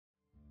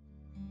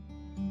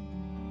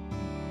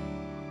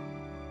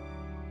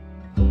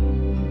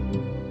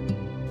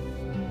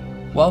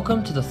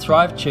Welcome to the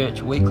Thrive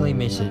Church weekly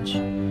message.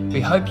 We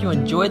hope you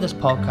enjoy this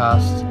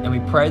podcast and we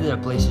pray that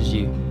it blesses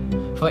you.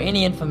 For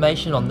any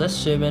information on this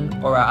sermon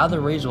or our other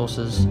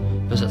resources,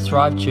 visit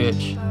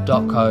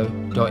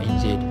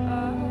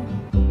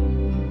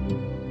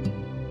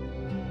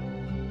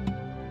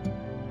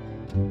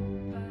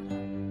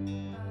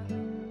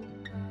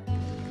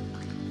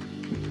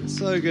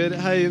So good.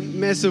 Hey,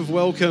 massive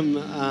welcome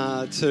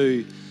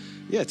to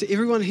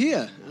everyone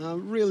here.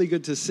 Really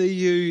good to see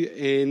you.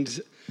 And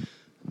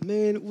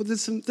man, well,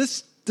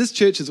 this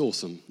church is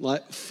awesome.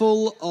 Like,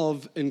 full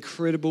of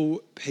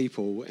incredible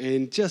people,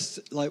 and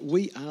just like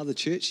we are the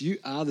church. You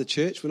are the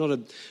church.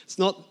 It's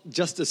not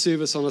just a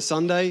service on a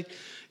Sunday.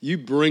 You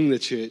bring the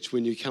church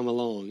when you come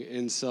along,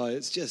 and so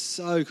it's just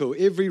so cool.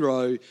 Every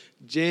row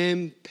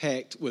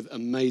jam-packed with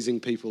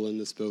amazing people in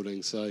this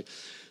building. So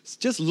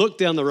just look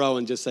down the row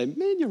and just say,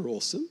 man, you're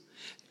awesome.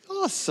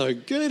 Oh, so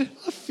good.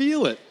 I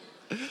feel it.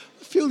 I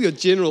feel your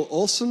general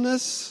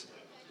awesomeness.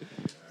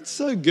 It's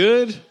so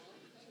good.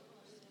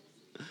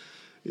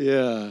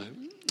 Yeah.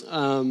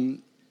 I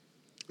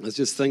was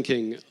just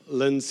thinking,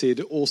 Lynn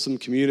said, awesome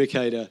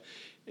communicator.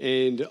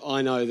 And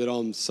I know that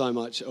I'm so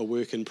much a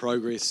work in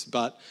progress,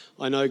 but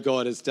I know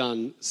God has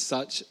done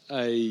such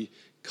a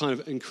kind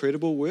of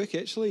incredible work,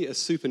 actually, a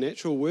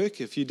supernatural work.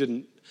 If you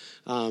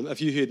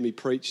heard me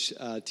preach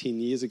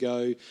 10 years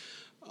ago,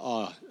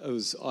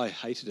 I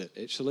hated it,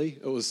 actually.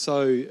 It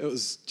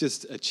was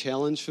just a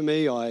challenge for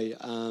me. I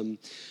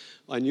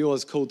knew I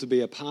was called to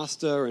be a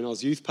pastor, and I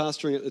was youth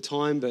pastoring at the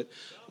time, but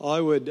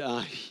I would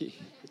have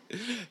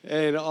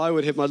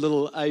my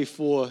little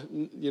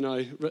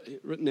A4,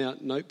 written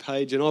out note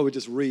page, and I would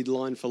just read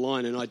line for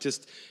line, and I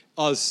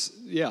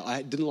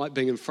didn't like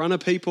being in front of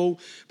people,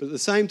 but at the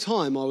same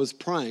time, I was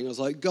praying. I was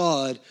like,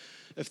 God,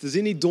 if there's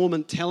any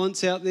dormant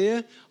talents out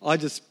there, I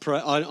just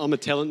pray. I'm a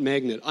talent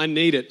magnet. I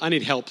need it. I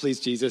need help, please,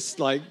 Jesus.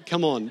 Like,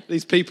 come on.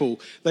 These people,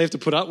 they have to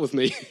put up with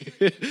me,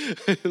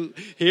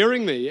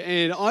 hearing me.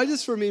 And I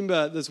just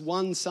remember this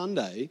one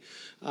Sunday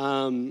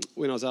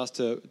when I was asked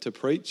to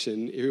preach,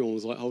 and everyone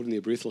was like holding their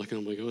breath, like,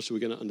 oh my gosh, are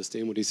we going to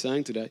understand what he's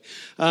saying today?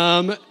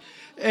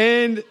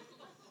 And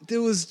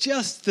there was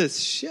just this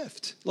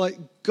shift. Like,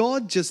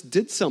 God just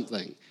did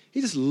something.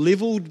 He just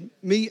leveled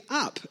me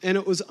up. And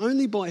it was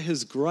only by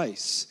his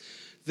grace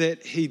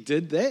that he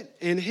did that,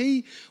 and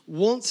he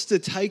wants to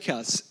take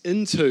us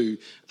into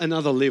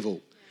another level.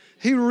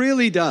 He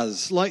really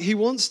does. Like, he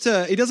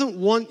doesn't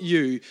want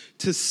you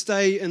to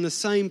stay in the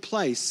same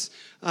place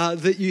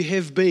that you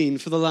have been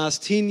for the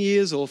last 10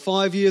 years or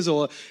 5 years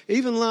or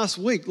even last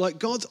week. Like,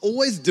 God's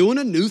always doing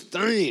a new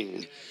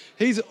thing.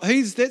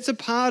 That's a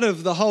part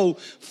of the whole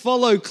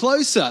follow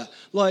closer,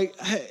 like,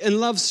 and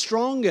love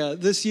stronger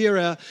this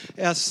year,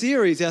 our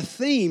series, our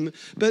theme,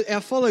 but our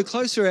follow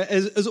closer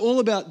is all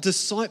about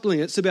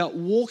discipling. It's about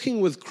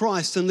walking with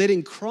Christ and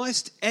letting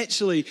Christ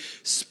actually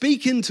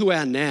speak into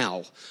our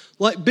now.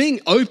 Like, being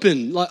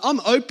open, like,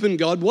 I'm open,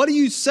 God. What are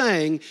you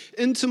saying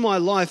into my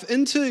life,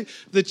 into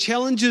the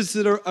challenges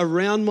that are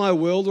around my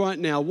world right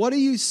now? What are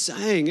you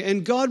saying?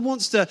 And God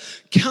wants to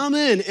come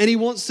in, and he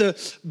wants to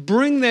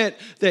bring that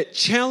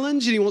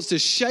challenge, and he wants to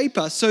shape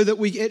us so that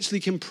we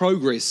actually can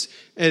progress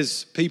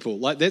as people.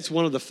 Like, that's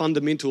one of the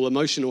fundamental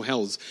emotional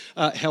health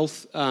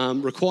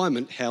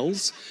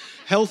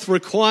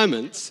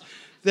requirements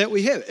that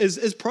we have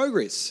is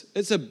progress.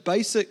 It's a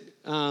basic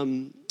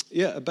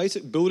a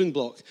basic building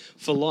block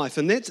for life.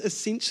 And that's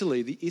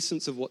essentially the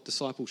essence of what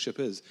discipleship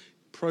is.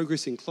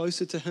 Progressing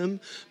closer to him,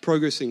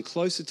 progressing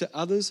closer to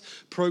others,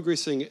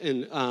 progressing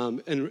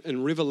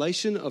in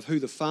revelation of who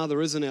the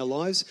Father is in our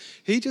lives.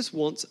 He just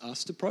wants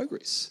us to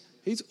progress.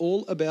 He's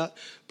all about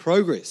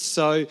progress.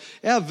 So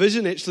our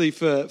vision actually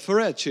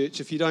for our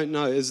church, if you don't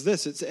know, is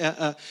this. It's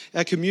our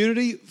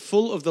community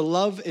full of the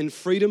love and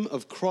freedom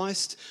of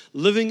Christ,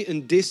 living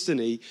in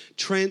destiny,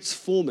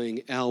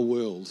 transforming our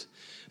world.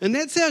 And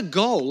that's our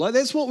goal. Like,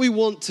 that's what we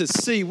want to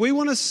see. We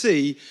want to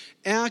see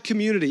our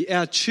community,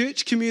 our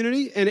church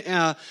community, and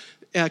our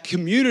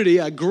community,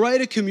 our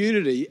greater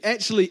community,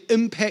 actually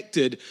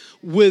impacted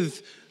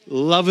with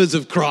lovers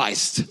of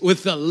Christ,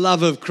 with the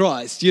love of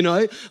Christ,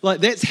 Like,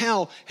 that's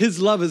how his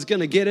love is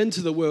going to get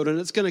into the world, and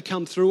it's going to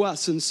come through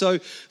us. And so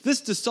this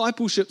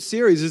discipleship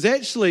series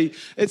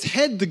it's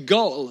had the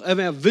goal of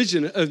our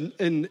vision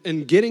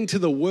in getting to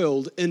the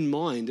world in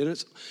mind.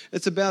 And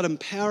it's about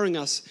empowering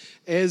us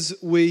as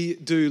we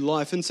do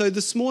life. And so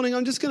this morning,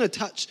 I'm just going to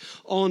touch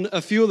on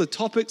a few of the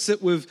topics that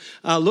we've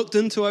looked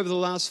into over the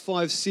last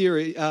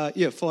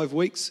 5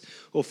 weeks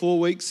or 4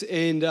 weeks,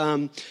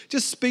 and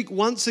just speak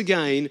once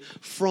again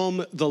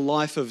from the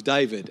life of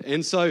David.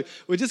 And so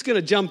we're just going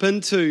to jump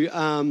into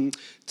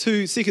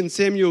 2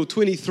 Samuel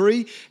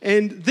 23,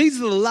 and these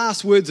are the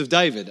last words of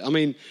David. I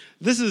mean,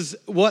 this is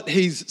what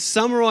he's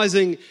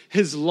summarizing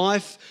his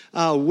life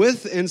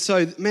with. And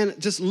so, man,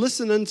 just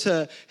listen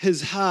into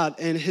his heart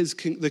and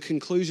the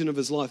conclusion of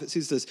his life. It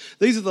says this: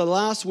 these are the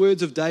last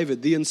words of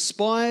David, the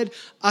inspired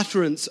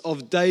utterance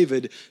of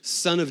David,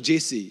 son of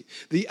Jesse,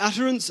 the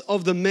utterance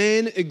of the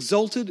man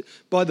exalted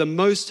by the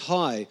Most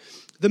High,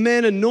 the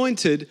man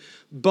anointed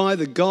by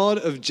the God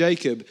of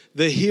Jacob,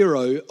 the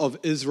hero of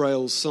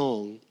Israel's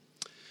song.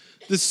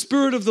 The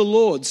Spirit of the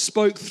Lord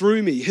spoke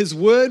through me. His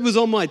word was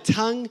on my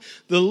tongue.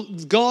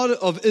 The God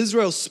of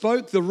Israel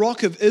spoke. The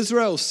Rock of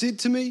Israel said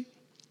to me,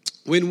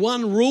 when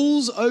one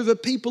rules over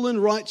people in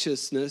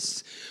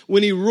righteousness,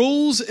 when he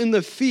rules in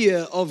the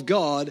fear of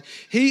God,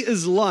 he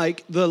is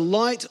like the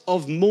light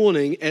of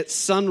morning at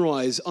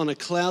sunrise on a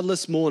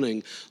cloudless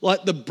morning,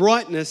 like the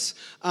brightness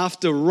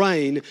after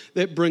rain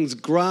that brings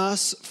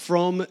grass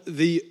from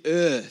the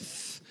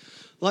earth.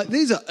 Like,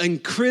 these are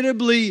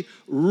incredibly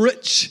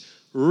rich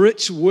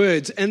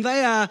words, and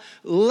they are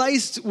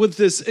laced with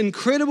this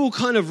incredible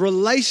kind of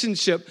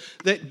relationship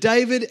that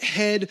David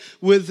had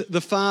with the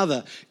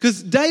Father.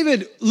 Because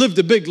David lived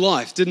a big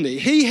life, didn't he?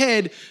 He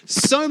had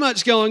so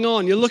much going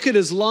on. You look at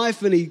his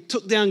life, and he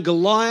took down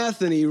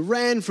Goliath, and he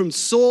ran from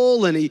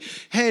Saul, and he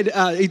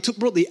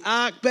brought the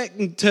ark back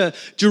into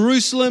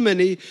Jerusalem, and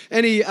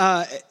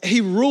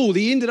he ruled.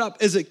 He ended up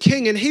as a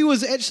king, and he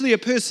was actually a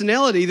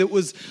personality that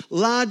was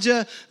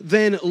larger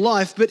than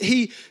life, but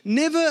he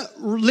never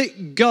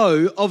let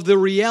go of the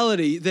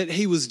reality that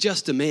he was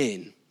just a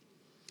man.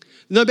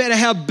 No matter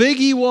how big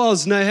he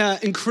was, no how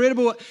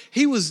incredible,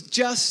 he was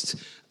just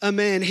a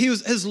man.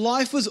 His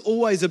life was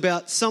always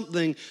about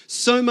something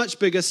so much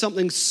bigger,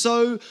 something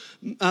so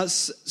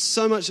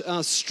much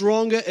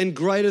stronger and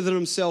greater than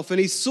himself. And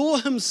he saw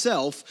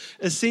himself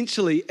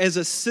essentially as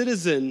a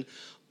citizen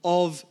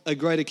of a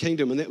greater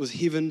kingdom, and that was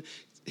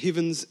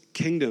heaven's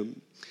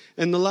kingdom.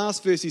 In the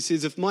last verse he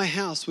says, if my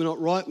house were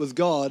not right with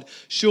God,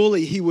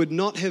 surely he would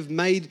not have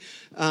made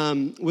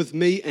with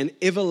me an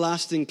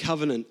everlasting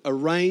covenant,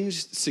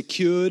 arranged,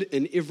 secured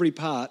in every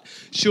part.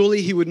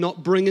 Surely he would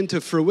not bring into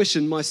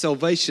fruition my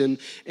salvation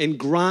and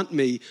grant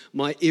me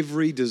my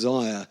every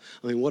desire.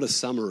 I mean, what a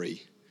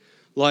summary.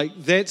 Like,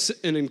 that's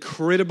an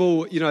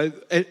incredible,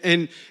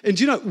 and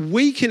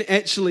we can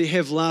actually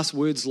have last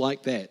words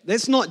like that.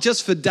 That's not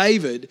just for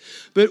David,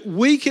 but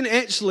we can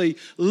actually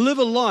live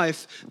a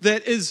life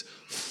that is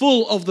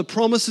full of the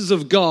promises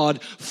of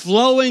God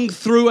flowing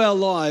through our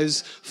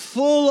lives,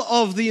 full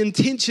of the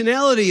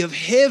intentionality of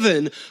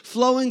heaven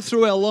flowing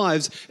through our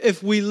lives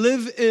if we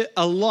live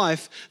a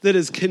life that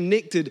is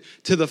connected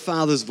to the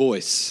Father's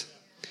voice.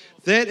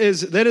 That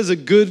is a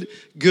good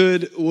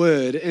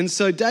word. And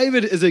so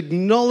David is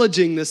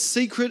acknowledging the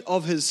secret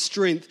of his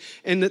strength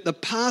and that the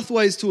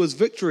pathways to his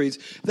victories,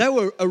 they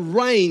were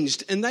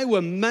arranged and they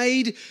were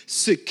made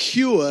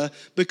secure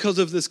because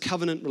of this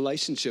covenant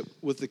relationship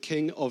with the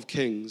King of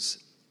Kings.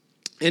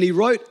 And he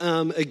wrote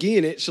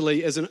again,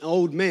 actually, as an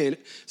old man,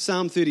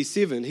 Psalm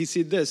 37, he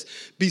said this,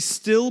 be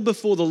still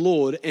before the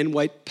Lord and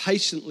wait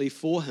patiently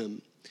for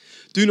him.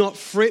 Do not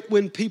fret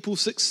when people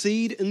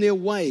succeed in their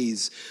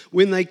ways,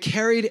 when they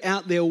carry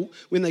out their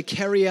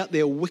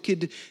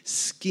wicked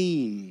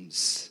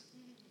schemes.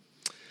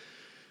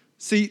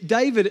 See,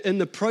 David, in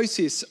the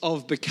process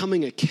of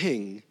becoming a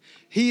king,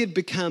 he had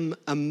become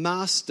a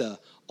master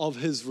of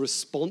his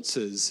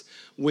responses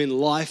when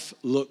life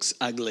looks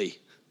ugly.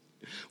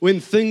 When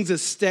things are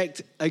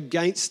stacked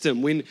against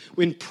him,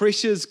 when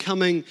pressure's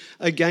coming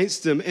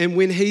against him, and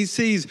when he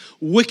sees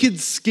wicked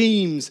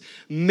schemes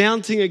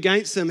mounting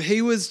against him,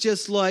 he was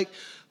just like,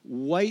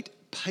 wait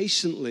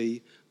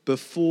patiently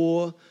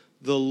before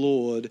the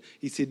Lord.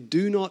 He said,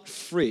 do not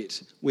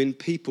fret when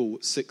people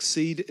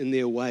succeed in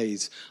their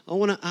ways. I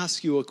want to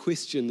ask you a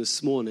question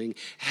this morning.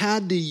 How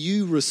do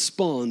you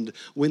respond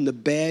when the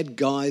bad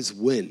guys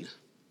win?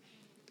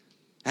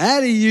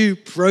 How do you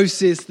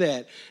process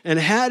that? And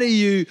how do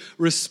you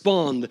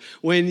respond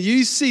when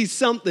you see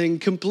something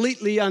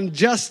completely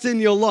unjust in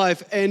your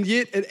life and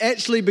yet it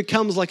actually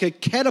becomes like a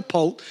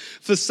catapult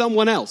for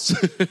someone else?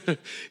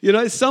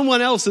 Someone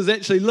else is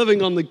actually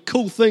living on the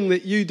cool thing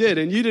that you did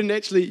and you didn't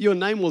actually, your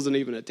name wasn't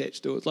even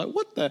attached to it. It's like,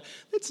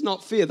 that's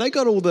not fair. They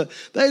got all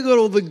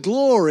the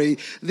glory.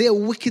 They're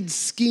wicked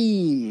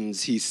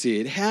schemes, he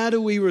said. How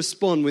do we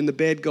respond when the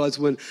bad guys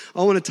win?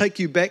 I want to take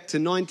you back to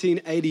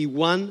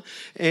 1981,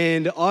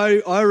 and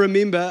I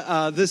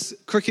remember this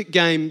cricket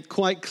game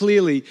quite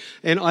clearly,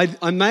 and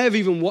I may have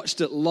even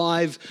watched it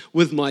live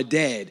with my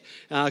dad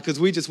because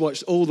we just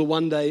watched all the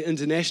one-day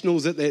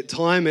internationals at that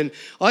time, and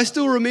I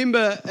still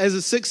remember as a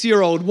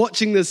 6-year-old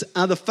watching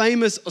the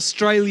famous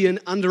Australian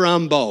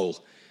underarm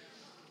bowl.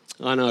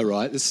 I know,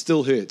 right? This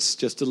still hurts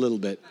just a little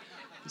bit.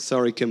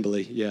 Sorry,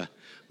 Kimberly. Yeah,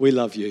 we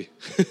love you.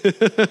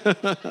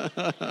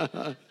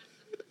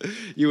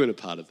 You weren't a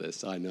part of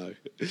this, I know.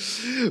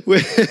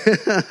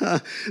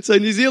 So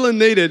New Zealand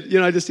needed,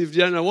 just if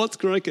you don't know what's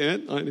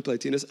cricket, I only play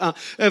tennis.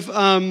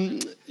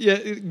 New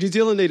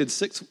Zealand needed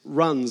 6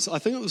 runs. I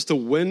think it was to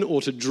win or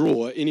to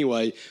draw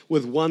anyway,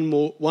 with one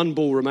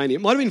ball remaining.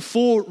 It might have been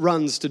 4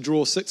 runs to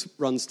draw, 6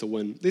 runs to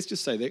win. Let's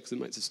just say that because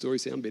it makes the story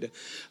sound better.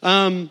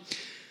 And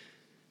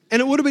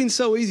it would have been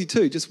so easy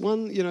too. Just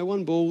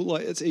one ball.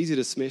 Like, it's easy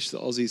to smash the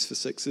Aussies for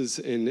 6s,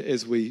 and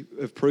as we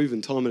have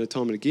proven time and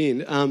time and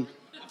again.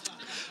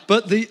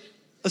 But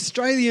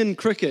Australian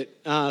cricket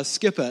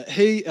skipper,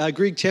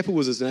 Greg Chappell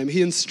was his name,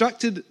 he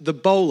instructed the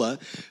bowler,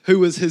 who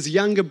was his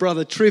younger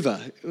brother Trevor.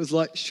 It was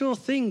like, sure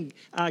thing,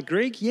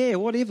 Greg, yeah,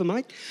 whatever,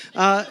 mate.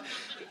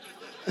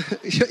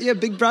 Yeah,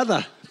 big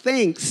brother,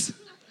 thanks.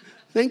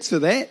 Thanks for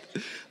that.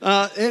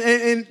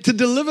 And to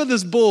deliver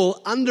this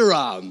ball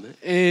underarm,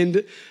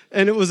 and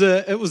it was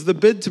the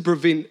bid to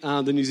prevent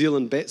the New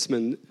Zealand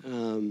batsman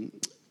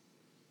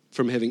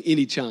from having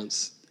any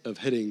chance of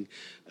hitting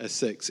a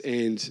six,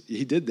 and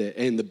he did that,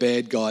 and the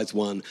bad guys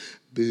won.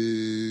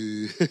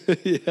 Boo.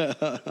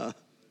 Yeah.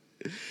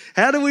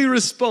 How do we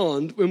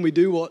respond when we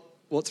do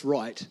what's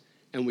right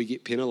and we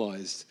get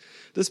penalised?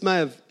 This may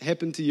have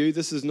happened to you.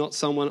 This is not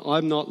someone,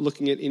 I'm not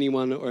looking at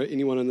anyone or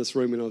anyone in this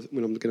room when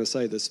I'm going to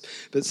say this,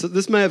 but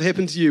this may have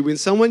happened to you when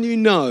someone you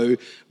know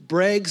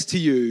brags to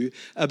you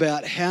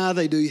about how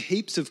they do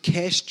heaps of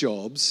cash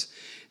jobs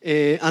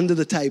under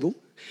the table,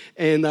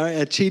 and they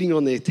are cheating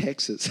on their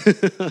taxes.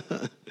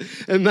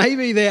 And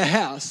maybe their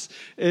house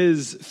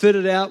is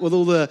fitted out with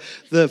all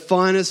the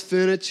finest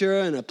furniture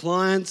and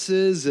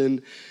appliances,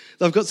 and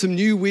they've got some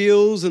new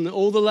wheels and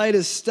all the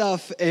latest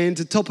stuff. And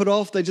to top it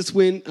off, they just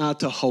went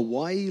to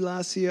Hawaii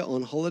last year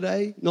on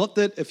holiday. Not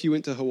that if you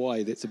went to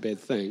Hawaii, that's a bad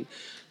thing.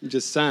 I'm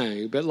just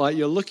saying. But like,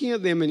 you're looking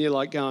at them and you're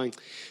like going,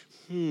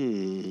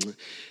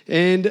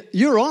 And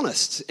you're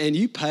honest and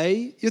you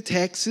pay your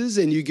taxes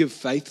and you give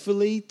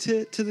faithfully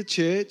to the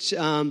church.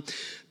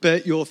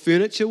 But your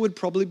furniture would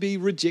probably be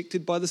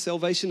rejected by the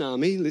Salvation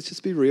Army, let's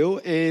just be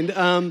real.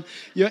 And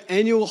your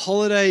annual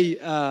holiday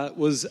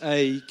was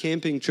a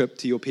camping trip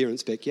to your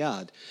parents'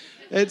 backyard.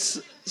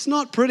 It's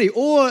not pretty.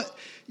 Or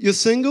you're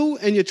single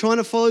and you're trying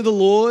to follow the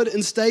Lord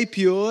and stay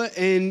pure,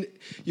 and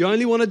you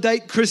only want to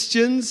date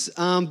Christians,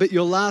 but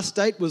your last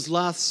date was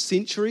last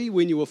century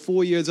when you were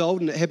 4 years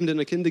old and it happened in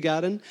a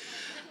kindergarten.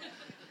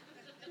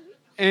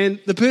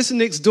 And the person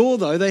next door,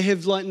 though, they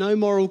have like no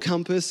moral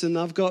compass, and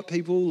they've got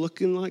people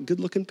looking like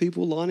good-looking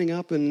people lining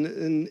up,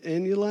 and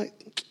you're like,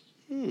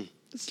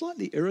 it's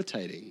slightly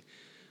irritating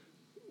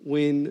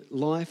when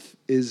life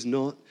is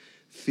not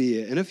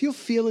fair. And if you're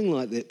feeling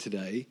like that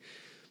today,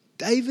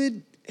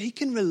 David, he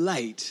can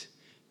relate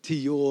to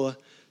your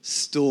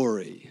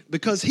story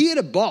because he had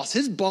a boss.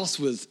 His boss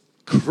was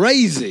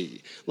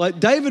crazy. Like,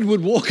 David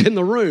would walk in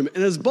the room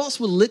and his boss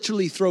would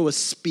literally throw a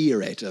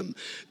spear at him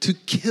to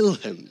kill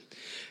him.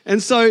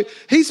 And so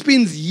he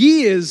spends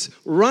years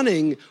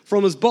running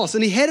from his boss,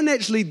 and he hadn't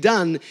actually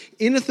done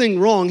anything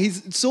wrong.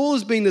 Saul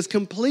has been this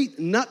complete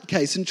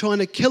nutcase and trying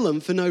to kill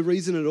him for no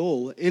reason at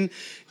all. And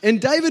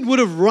David would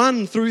have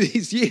run through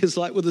these years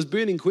like with this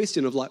burning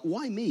question of like,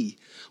 why me?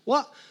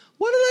 What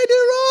did I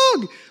do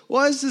wrong?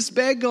 Why is this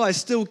bad guy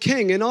still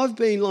king? And I've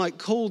been like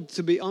called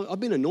to be, I've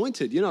been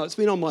anointed, it's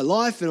been on my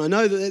life, and I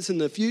know that that's in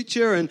the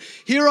future. And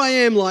here I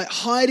am like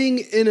hiding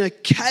in a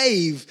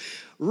cave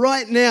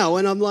right now,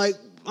 and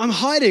I'm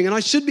hiding and I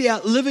should be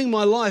out living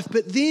my life.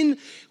 But then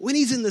when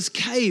he's in this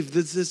cave,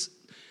 there's this,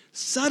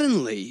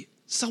 suddenly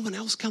someone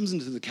else comes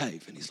into the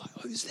cave and he's like,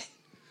 who's that?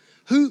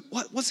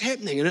 What's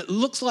happening? And it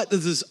looks like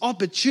there's this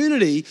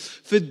opportunity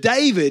for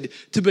David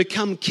to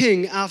become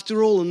king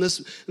after all in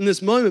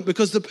this moment,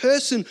 because the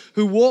person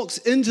who walks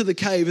into the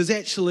cave is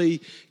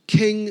actually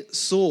King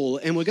Saul.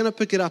 And we're going to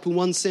pick it up in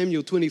 1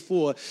 Samuel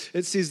 24.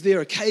 It says there,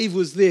 a cave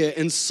was there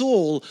and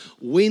Saul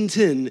went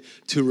in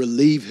to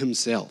relieve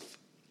himself.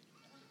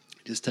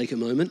 Just take a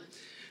moment.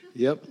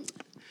 Yep.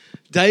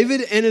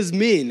 David and his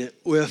men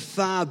were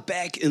far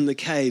back in the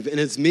cave, and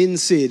his men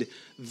said,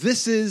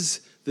 "This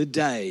is the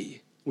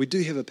day." We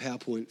do have a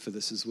PowerPoint for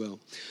this as well.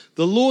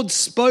 The Lord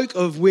spoke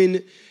of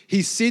when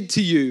he said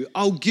to you,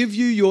 "I'll give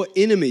you your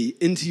enemy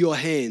into your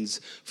hands,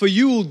 for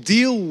you will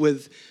deal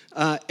with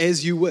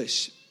as you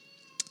wish."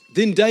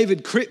 Then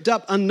David crept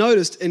up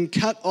unnoticed and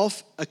cut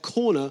off a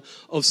corner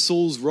of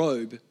Saul's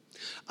robe.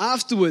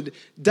 Afterward,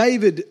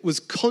 David was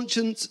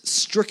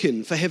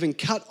conscience-stricken for having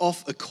cut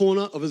off a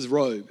corner of his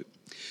robe.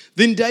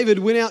 Then David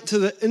went out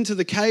into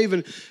the cave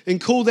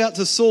and called out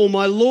to Saul,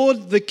 "My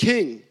lord, the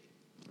king."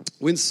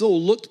 When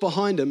Saul looked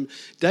behind him,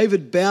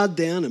 David bowed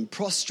down and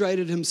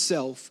prostrated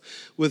himself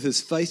with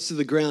his face to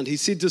the ground. He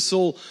said to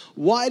Saul,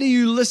 "Why do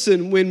you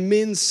listen when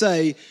men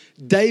say,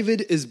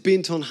 'David is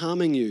bent on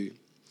harming you'?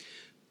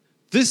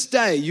 This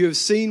day you have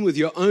seen with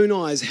your own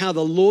eyes how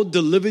the Lord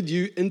delivered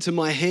you into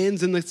my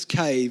hands in this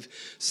cave.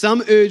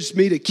 Some urged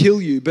me to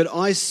kill you, but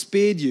I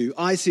spared you.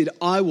 I said,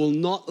 I will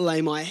not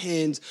lay my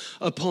hands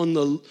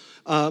upon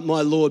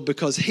my Lord,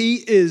 because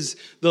he is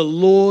the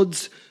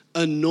Lord's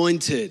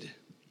anointed."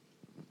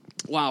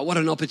 Wow, what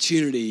an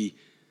opportunity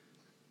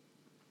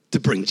to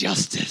bring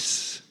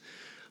justice.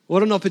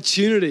 What an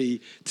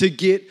opportunity to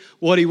get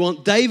what he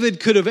wants.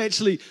 David could have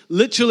actually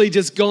literally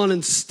just gone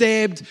and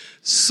stabbed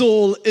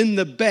Saul in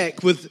the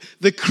back with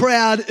the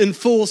crowd in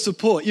full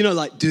support.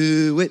 Like,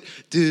 do it,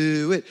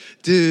 do it,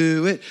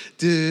 do it,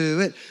 do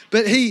it.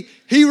 But he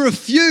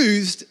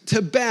refused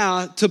to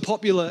bow to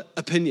popular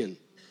opinion.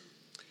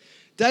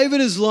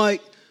 David is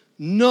like,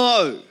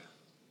 no.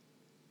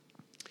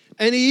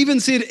 And he even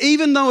said,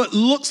 even though it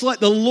looks like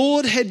the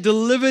Lord had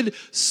delivered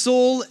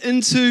Saul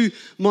into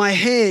my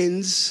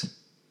hands,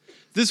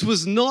 this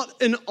was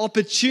not an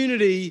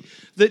opportunity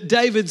that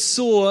David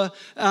saw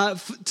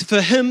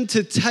for him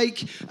to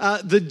take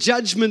the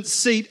judgment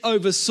seat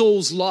over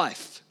Saul's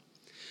life.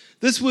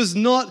 This was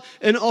not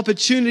an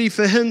opportunity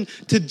for him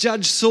to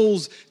judge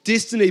Saul's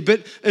destiny,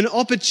 but an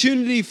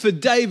opportunity for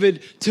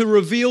David to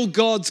reveal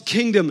God's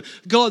kingdom,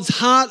 God's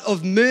heart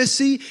of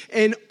mercy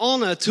and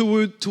honor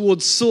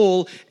towards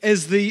Saul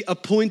as the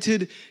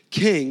appointed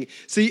king.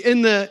 See,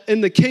 in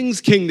the king's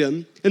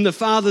kingdom, in the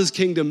father's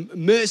kingdom,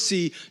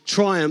 mercy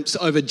triumphs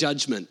over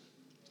judgment.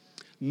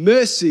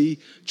 Mercy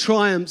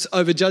triumphs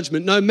over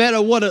judgment. No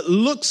matter what it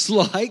looks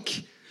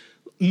like,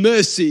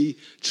 mercy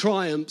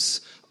triumphs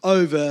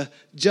over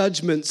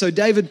judgment. So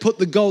David put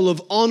the goal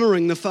of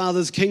honoring the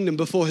Father's kingdom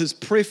before his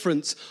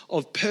preference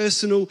of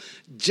personal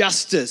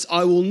justice.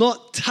 I will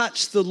not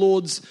touch the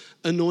Lord's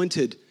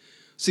anointed.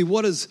 See,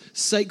 what is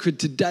sacred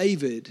to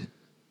David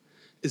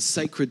is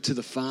sacred to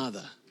the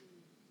Father.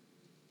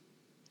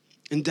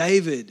 And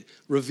David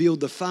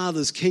revealed the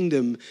Father's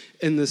kingdom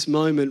in this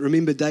moment.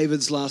 Remember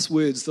David's last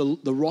words,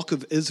 the Rock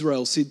of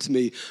Israel said to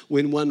me,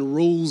 when one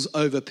rules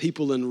over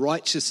people in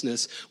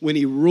righteousness, when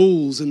he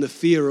rules in the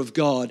fear of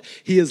God,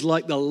 he is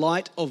like the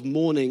light of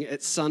morning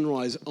at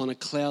sunrise on a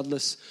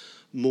cloudless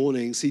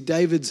morning. See,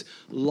 David's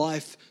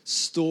life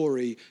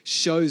story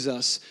shows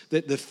us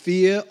that the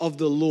fear of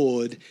the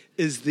Lord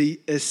is the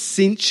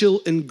essential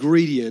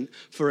ingredient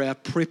for our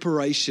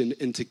preparation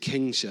into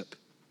kingship.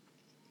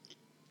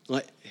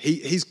 Like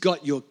he's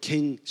got your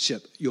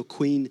kingship, your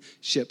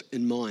queenship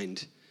in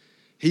mind.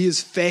 He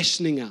is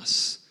fashioning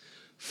us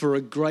for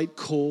a great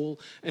call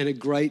and a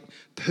great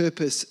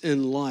purpose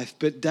in life.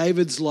 But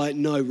David's like,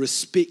 no,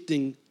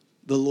 respecting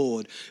the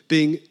Lord,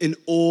 being in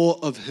awe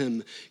of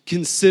him,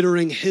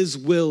 considering his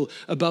will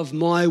above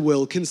my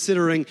will,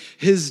 considering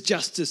his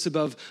justice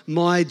above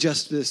my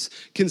justice,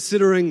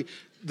 considering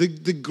the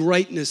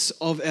greatness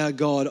of our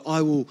God.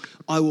 I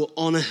will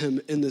honor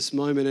him in this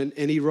moment.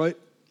 And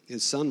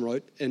his son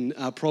wrote in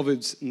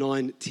Proverbs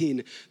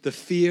 9:10, the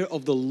fear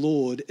of the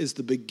Lord is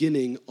the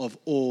beginning of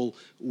all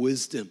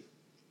wisdom.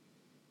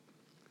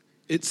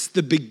 It's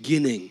the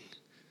beginning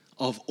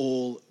of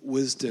all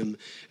wisdom.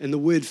 And the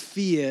word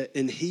fear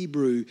in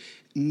Hebrew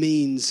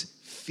means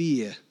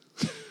fear.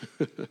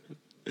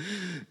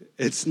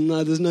 There's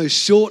no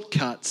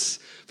shortcuts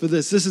for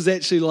this. This is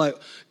actually like,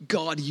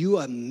 God, you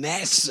are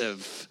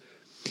massive.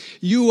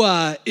 You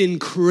are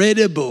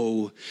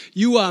incredible.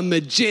 You are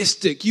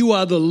majestic. You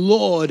are the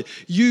Lord.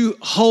 You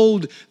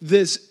hold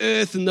this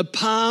earth in the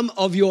palm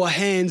of your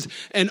hands,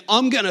 and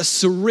I'm going to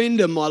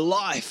surrender my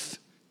life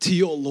to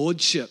your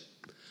lordship.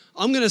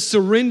 I'm going to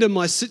surrender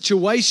my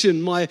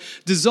situation, my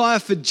desire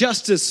for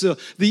justice,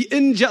 the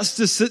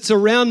injustice that's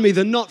around me,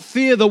 the not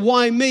fear, the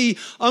why me.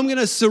 I'm going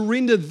to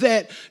surrender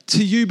that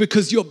to you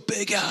because you're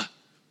bigger.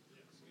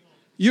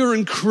 You're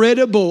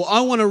incredible. I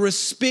want to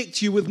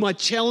respect you with my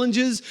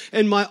challenges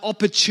and my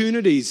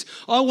opportunities.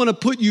 I want to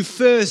put you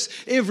first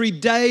every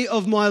day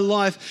of my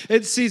life.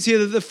 It says here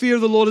that the fear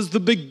of the Lord is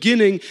the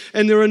beginning,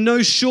 and there are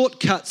no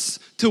shortcuts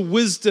to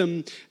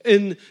wisdom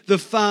in the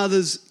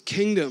Father's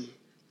kingdom.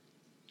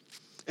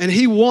 And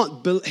He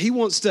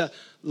wants to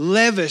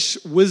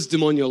lavish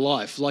wisdom on your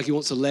life, like He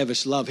wants to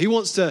lavish love. He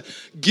wants to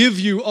give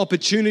you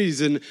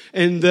opportunities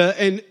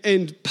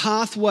and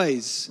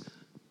pathways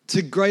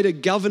to greater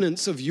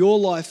governance of your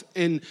life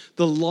and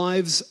the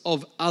lives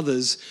of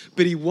others,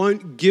 but He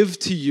won't give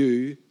to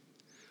you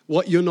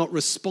what you're not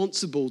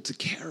responsible to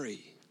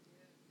carry.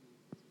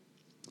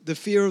 The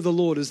fear of the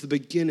Lord is the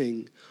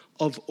beginning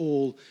of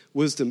all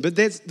wisdom. But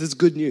there's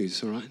good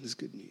news, all right? There's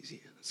good news here.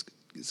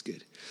 It's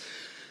good.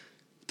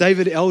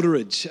 David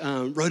Eldridge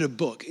wrote a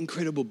book,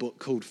 incredible book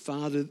called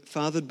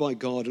Fathered by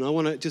God, and I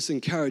want to just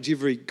encourage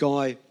every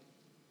guy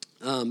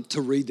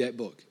to read that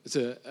book. It's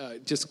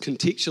just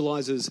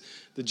contextualizes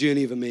the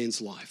journey of a man's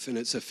life, and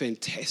it's a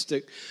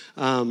fantastic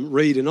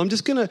read. And I'm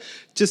just going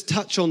to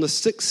touch on the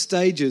 6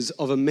 stages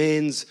of a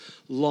man's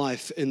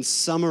life in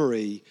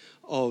summary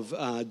of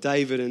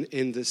David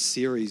in this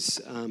series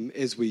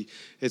as we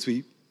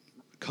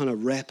kind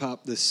of wrap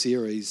up this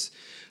series.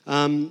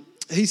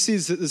 He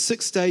says that the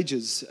 6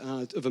 stages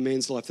of a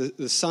man's life: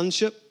 the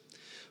sonship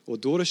or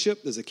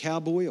daughtership, there's a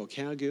cowboy or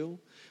cowgirl,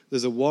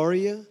 there's a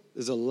warrior,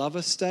 there's a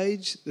lover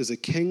stage, there's a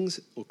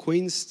king's or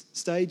queen's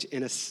stage,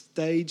 and a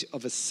stage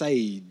of a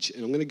sage.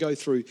 And I'm going to go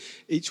through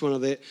each one of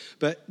that.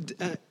 But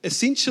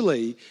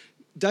essentially,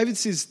 David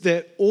says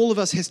that all of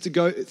us has to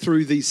go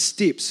through these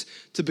steps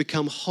to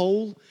become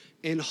whole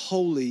and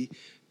holy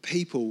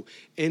people.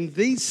 And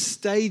these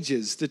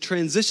stages, the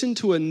transition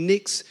to a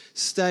next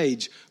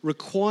stage,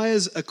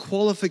 requires a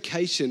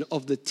qualification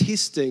of the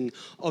testing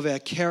of our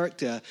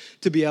character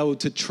to be able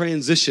to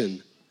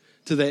transition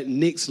to that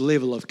next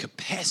level of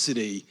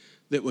capacity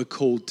that we're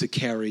called to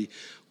carry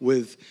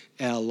with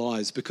our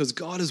lives. Because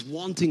God is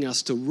wanting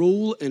us to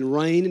rule and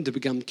reign and to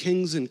become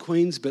kings and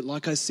queens, but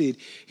like I said,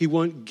 He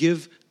won't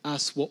give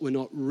us what we're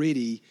not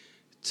ready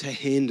to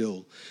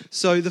handle.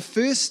 So the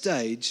first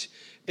stage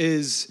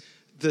is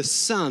the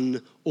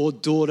son or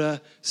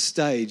daughter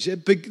stage.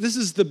 This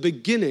is the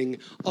beginning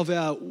of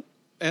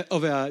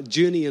our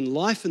journey in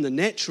life in the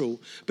natural,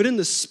 but in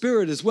the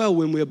spirit as well.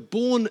 When we're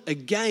born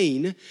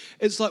again,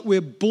 it's like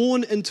we're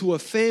born into a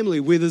family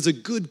where there's a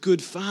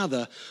good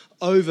father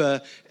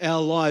over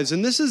our lives.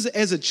 And this is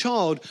as a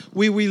child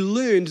where we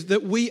learned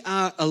that we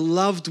are a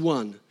loved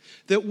one,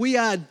 that we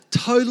are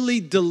totally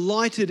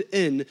delighted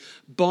in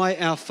by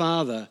our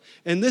Father.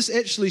 And this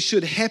actually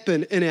should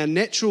happen in our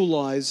natural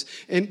lives,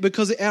 and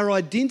because our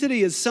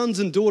identity as sons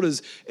and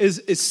daughters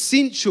is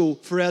essential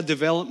for our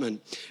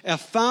development. Our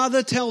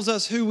Father tells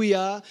us who we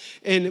are,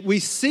 and we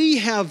see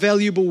how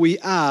valuable we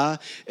are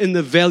in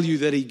the value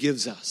that He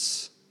gives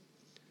us.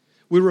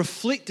 We're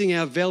reflecting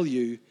our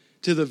value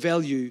to the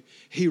value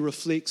He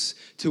reflects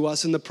to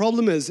us. And the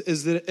problem is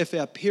that if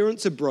our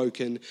parents are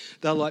broken,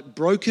 they're like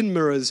broken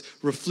mirrors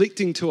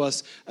reflecting to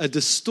us a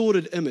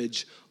distorted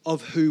image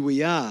of who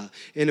we are.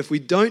 And if we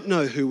don't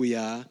know who we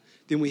are,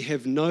 then we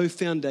have no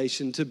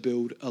foundation to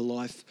build a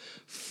life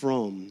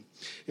from.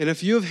 And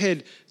if you have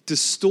had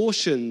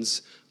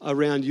distortions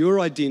around your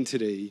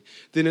identity,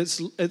 then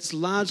it's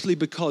largely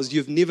because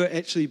you've never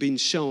actually been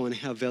shown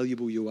how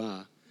valuable you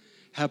are,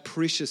 how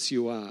precious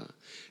you are,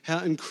 how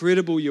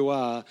incredible you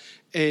are,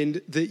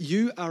 and that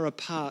you are a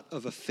part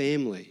of a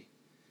family.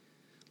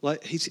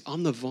 Like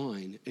I'm the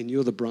vine and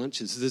you're the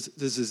branches.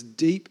 There's this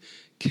deep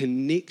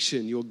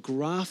connection. You're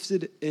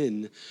grafted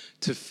in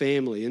to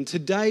family. And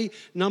today,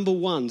 number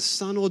one,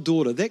 son or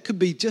daughter, that could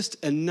be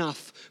just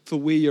enough for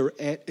where you're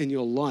at in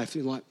your life.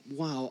 You're like,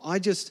 wow,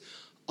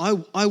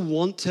 I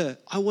want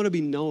to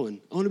be known.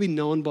 I want to be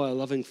known by a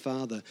loving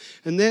Father.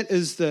 And that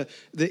is the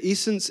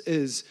essence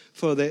is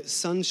for that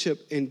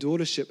sonship and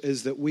daughtership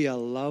is that we are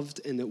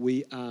loved and that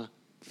we are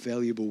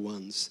valuable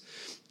ones.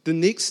 The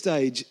next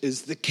stage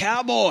is the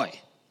cowboy.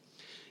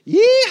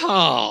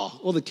 Yeehaw!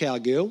 Or the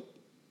cowgirl.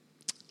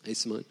 Hey,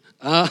 Simone.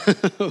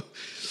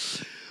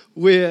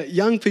 Where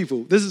young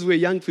people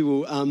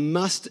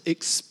must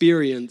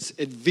experience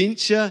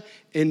adventure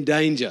and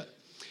danger.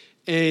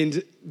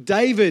 And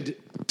David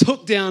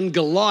took down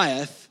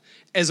Goliath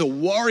as a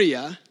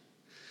warrior,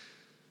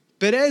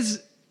 but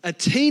as a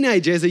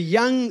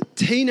young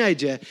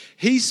teenager,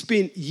 he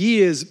spent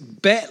years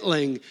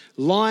battling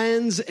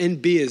lions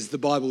and bears, the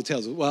Bible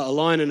tells us. Well, a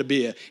lion and a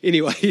bear.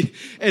 Anyway,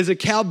 as a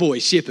cowboy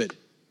shepherd.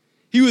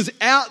 He was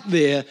out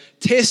there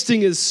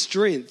testing his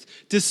strength,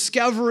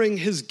 discovering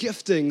his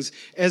giftings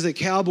as a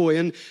cowboy.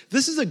 And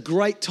this is a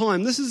great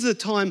time. This is a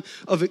time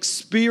of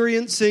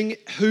experiencing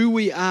who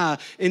we are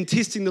and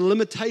testing the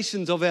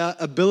limitations of our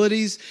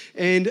abilities.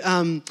 And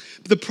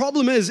the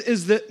problem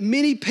is that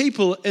many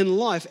people in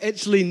life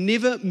actually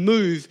never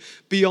move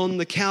beyond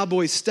the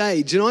cowboy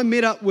stage. And I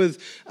met up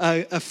with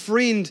a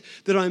friend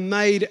that I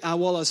made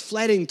while I was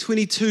flatting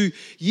 22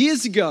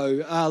 years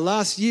ago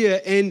last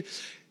year. And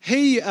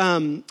he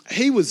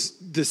was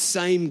the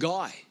same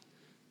guy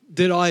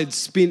that I had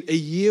spent a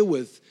year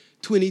with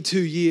 22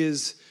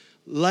 years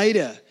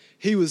later.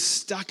 He was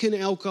stuck in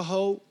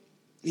alcohol.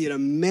 He had a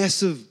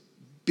massive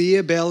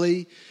beer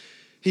belly.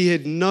 He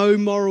had no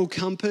moral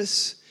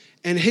compass.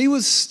 And he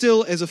was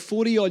still, as a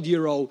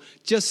 40-odd-year-old,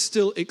 just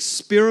still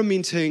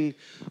experimenting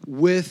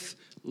with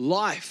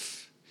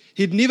life.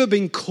 He'd never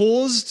been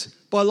caused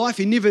by life.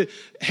 He never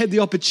had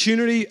the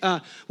opportunity.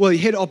 He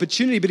had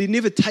opportunity, but he'd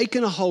never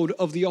taken a hold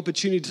of the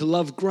opportunity to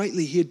love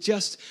greatly. He had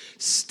just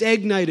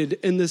stagnated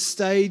in this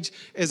stage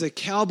as a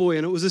cowboy.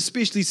 And it was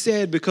especially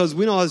sad because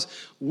when I was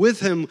with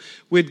him,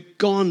 we'd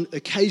gone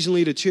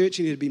occasionally to church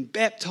and he'd been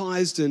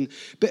baptized,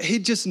 but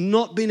he'd just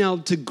not been able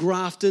to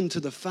graft into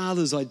the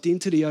Father's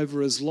identity over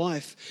his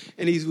life.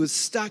 And he was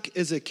stuck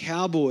as a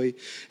cowboy.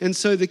 And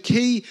so the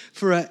key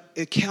for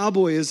a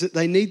cowboy is that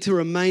they need to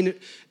remain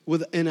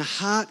in a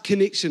heart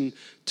connection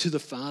to the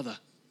Father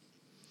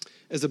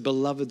as a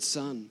beloved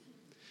son,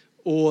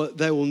 or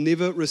they will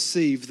never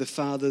receive the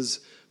Father's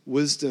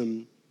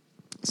wisdom.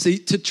 See,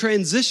 to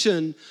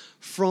transition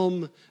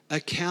from a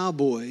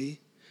cowboy,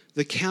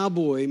 the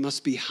cowboy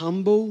must be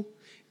humble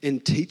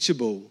and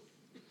teachable.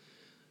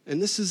 And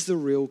this is the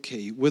real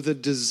key, with a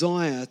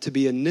desire to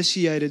be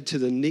initiated to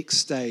the next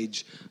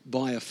stage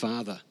by a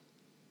father.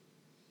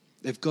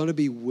 They've got to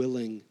be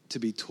willing to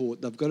be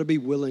taught. They've got to be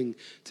willing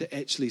to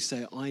actually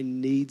say, I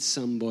need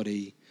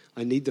somebody.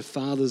 I need the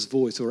Father's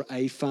voice or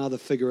a father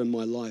figure in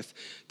my life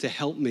to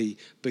help me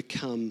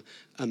become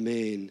a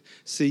man.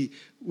 See,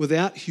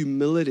 without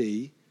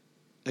humility,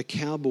 a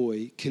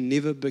cowboy can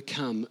never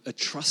become a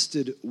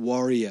trusted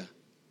warrior.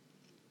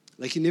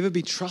 They can never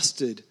be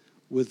trusted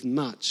with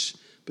much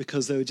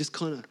because they were just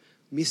kind of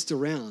messed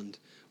around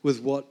with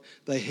what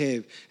they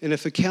have. And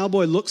if a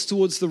cowboy looks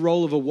towards the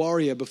role of a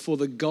warrior before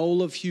the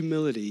goal of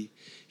humility,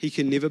 he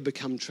can never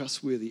become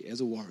trustworthy as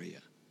a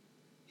warrior.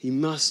 He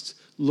must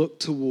look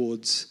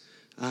towards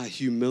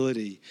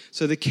humility.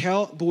 So the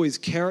cowboy's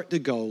character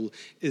goal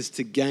is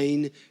to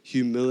gain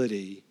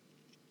humility,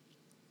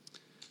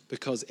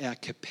 because our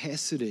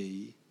character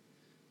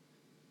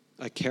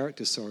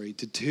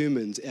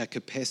determines our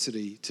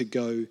capacity to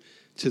go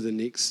to the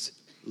next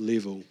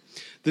level.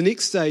 The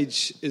next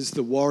stage is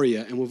the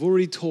warrior, and we've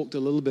already talked a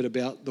little bit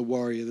about the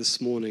warrior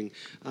this morning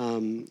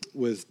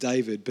with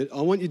David, but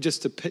I want you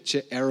just to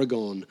picture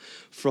Aragorn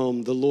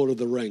from The Lord of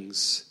the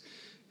Rings.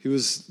 He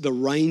was the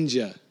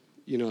ranger,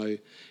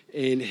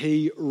 and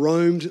he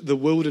roamed the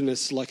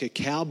wilderness like a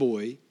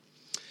cowboy,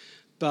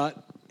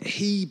 but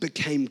he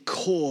became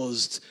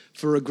caused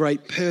for a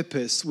great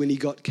purpose when he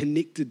got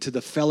connected to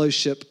the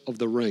fellowship of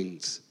the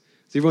rings.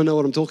 Does everyone know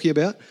what I'm talking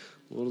about?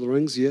 Lord of the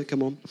Rings, yeah,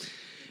 come on.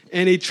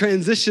 And he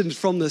transitioned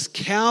from this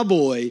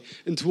cowboy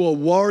into a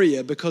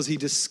warrior because he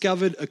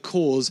discovered a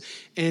cause,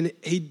 and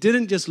he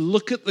didn't just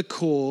look at the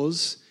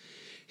cause,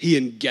 he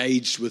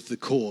engaged with the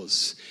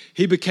cause.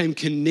 He became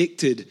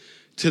connected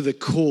to the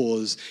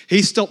cause.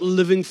 He stopped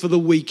living for the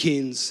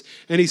weekends,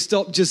 and he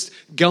stopped just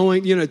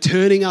going,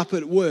 turning up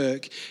at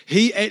work.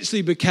 He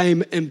actually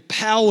became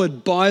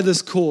empowered by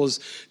this cause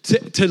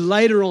to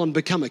later on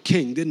become a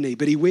king, didn't he?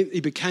 But he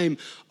became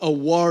a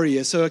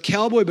warrior. So a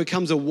cowboy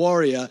becomes a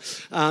warrior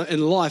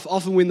in life.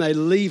 Often when they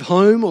leave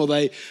home or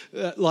they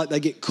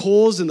get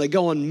caused and they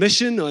go on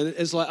mission,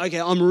 it's like,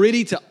 okay, I'm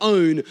ready to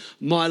own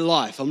my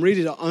life. I'm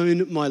ready to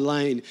own my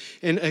lane.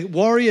 And a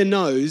warrior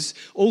knows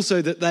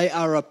also that they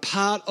are a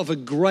part of a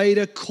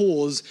greater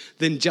cause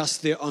than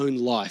just their own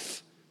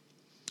life.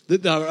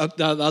 That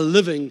they're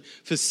living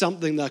for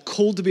something, they're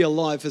called to be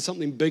alive for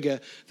something bigger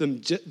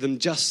than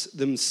just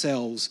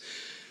themselves.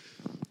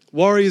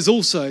 Warriors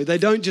also, they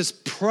don't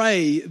just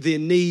pray their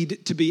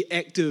need to be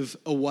active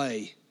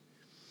away.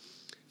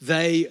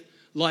 They,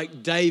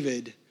 like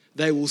David,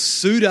 they will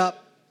suit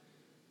up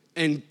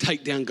and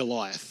take down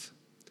Goliath.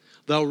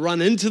 They'll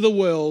run into the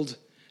world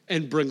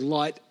and bring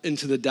light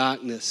into the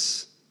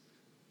darkness.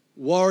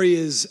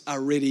 Warriors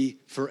are ready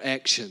for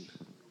action.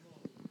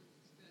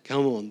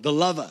 Come on, the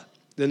lover,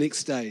 the next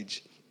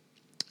stage.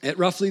 At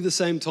roughly the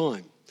same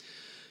time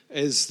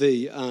as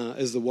the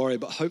warrior,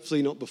 but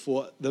hopefully not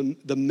before,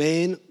 the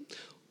man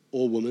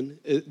or woman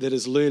that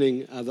is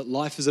learning that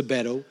life is a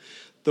battle,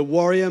 the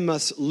warrior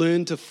must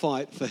learn to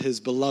fight for his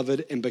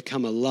beloved and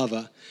become a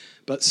lover,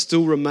 but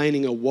still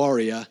remaining a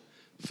warrior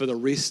for the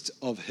rest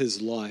of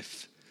his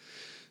life.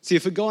 See,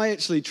 if a guy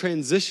actually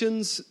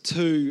transitions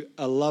to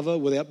a lover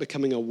without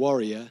becoming a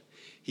warrior,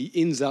 he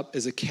ends up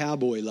as a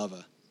cowboy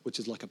lover, which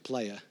is like a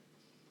player,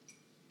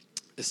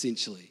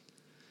 essentially.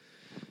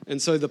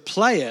 And so the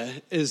player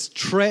is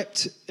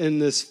trapped in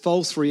this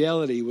false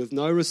reality with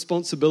no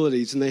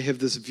responsibilities, and they have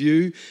this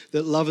view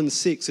that love and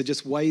sex are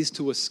just ways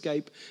to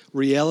escape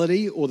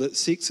reality, or that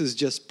sex is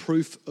just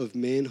proof of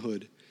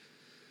manhood.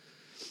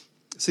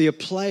 See, a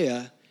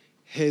player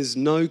has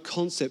no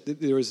concept that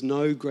there is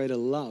no greater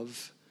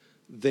love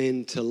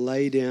than to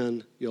lay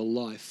down your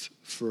life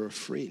for a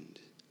friend.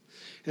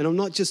 And I'm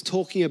not just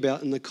talking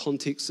about in the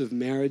context of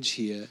marriage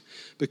here,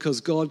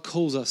 because God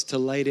calls us to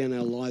lay down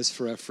our lives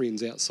for our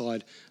friends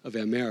outside of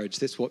our marriage.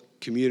 That's what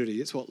community,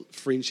 that's what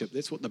friendship,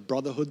 that's what the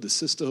brotherhood, the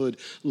sisterhood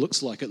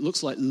looks like. It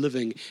looks like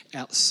living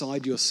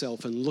outside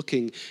yourself and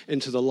looking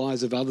into the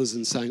lives of others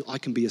and saying, I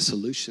can be a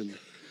solution.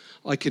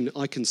 I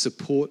can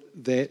support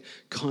that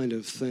kind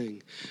of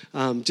thing.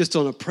 Just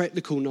on a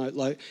practical note,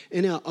 like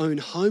in our own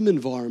home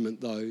environment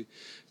though,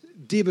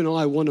 Deb and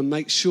I want to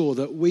make sure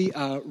that we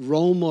are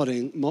role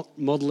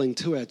modeling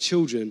to our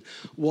children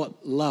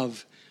what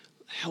love,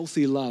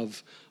 healthy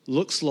love,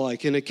 looks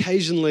like. And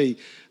occasionally,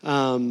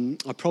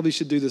 I probably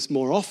should do this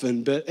more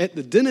often, but at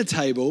the dinner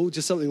table,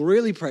 just something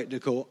really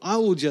practical, I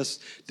will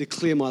just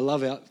declare my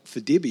love out for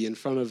Debbie in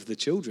front of the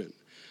children.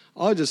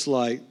 I'll just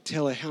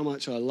tell her how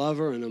much I love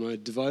her and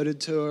I'm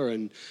devoted to her,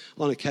 and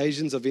on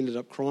occasions I've ended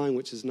up crying,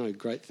 which is no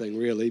great thing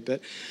really,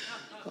 but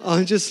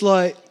I'm just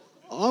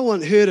I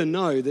want her to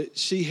know that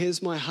she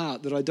has my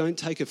heart, that I don't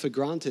take her for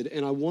granted,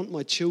 and I want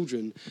my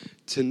children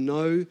to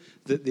know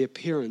that their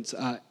parents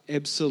are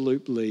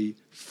absolutely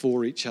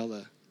for each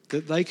other,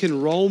 that they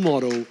can role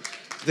model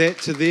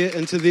that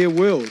into their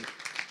world.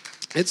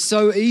 It's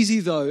so easy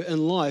though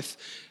in life,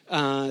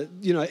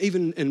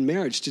 even in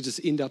marriage, to just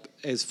end up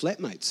as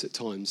flatmates at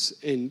times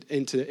and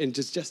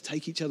just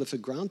take each other for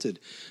granted.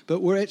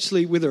 But we're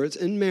actually, whether it's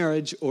in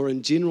marriage or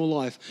in general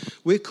life,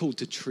 we're called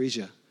to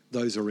treasure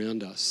those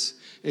around us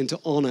and to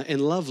honour.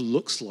 And love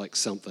looks like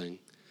something.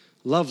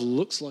 Love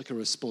looks like a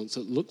response.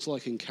 It looks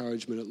like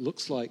encouragement. It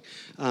looks like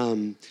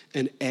an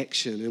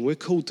action. And we're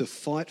called to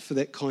fight for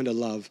that kind of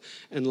love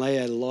and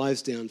lay our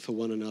lives down for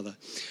one another.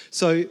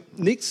 So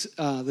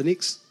the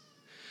next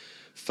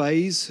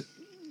phase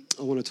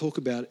I want to talk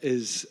about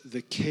is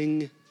the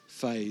king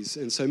phase.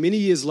 And so many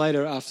years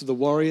later, after the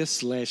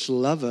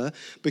warrior/lover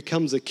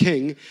becomes a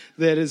king,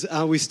 that is,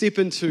 we step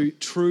into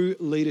true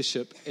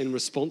leadership and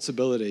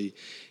responsibility.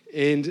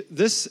 And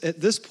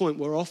at this point,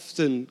 we're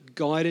often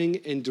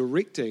guiding and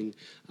directing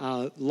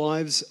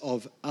lives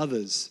of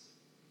others.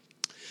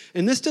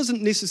 And this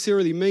doesn't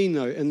necessarily mean,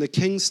 though, in the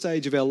king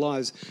stage of our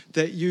lives,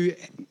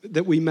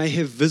 that we may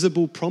have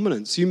visible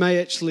prominence. You may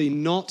actually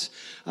not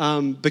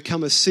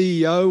become a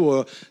CEO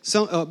or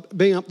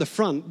being up the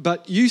front,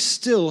 but you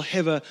still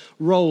have a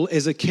role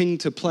as a king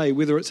to play,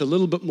 whether it's a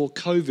little bit more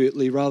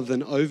covertly rather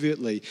than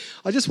overtly.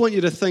 I just want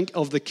you to think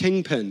of the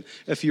kingpin.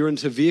 If you're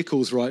into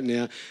vehicles right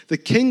now, the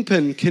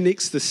kingpin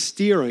connects the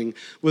steering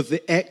with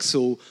the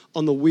axle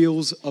on the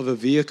wheels of a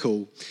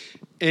vehicle.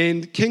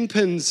 And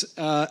kingpins,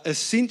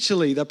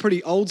 essentially, they're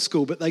pretty old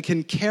school, but they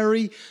can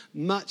carry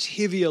much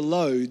heavier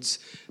loads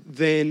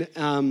than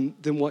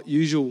what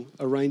usual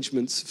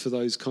arrangements for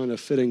those kind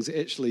of fittings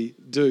actually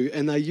do.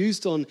 And they're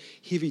used on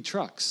heavy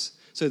trucks.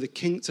 So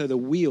the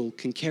wheel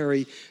can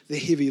carry the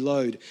heavy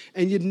load.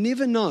 And you'd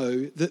never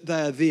know that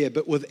they are there,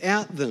 but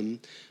without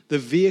them, the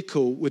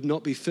vehicle would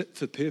not be fit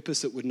for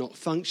purpose. It would not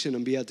function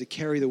and be able to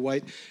carry the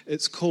weight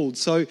it's called.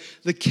 So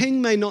the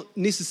king may not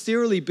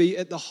necessarily be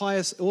at the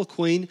highest, or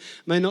queen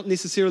may not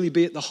necessarily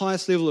be at the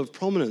highest level of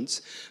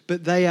prominence,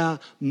 but they are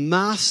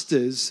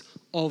masters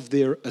of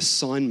their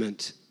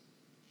assignment.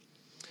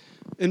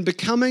 In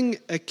becoming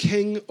a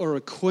king or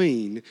a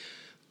queen,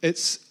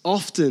 it's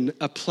often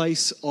a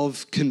place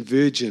of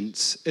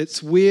convergence.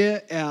 It's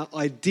where our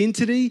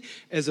identity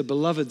as a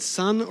beloved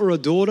son or a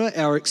daughter,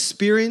 our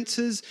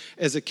experiences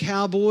as a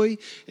cowboy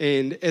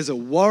and as a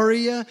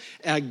warrior,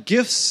 our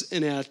gifts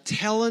and our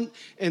talent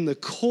and the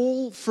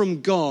call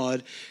from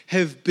God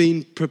have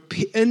been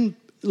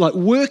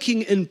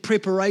working in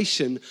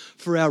preparation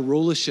for our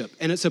rulership.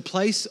 And it's a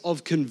place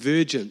of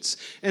convergence.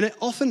 And it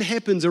often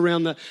happens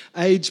around the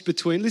age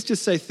between, let's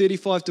just say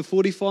 35 to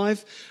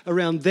 45,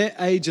 around that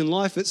age in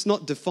life. It's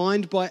not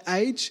defined by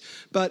age,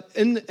 but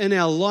in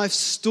our life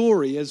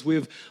story, as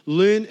we've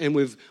learned and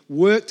we've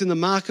worked in the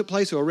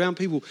marketplace or around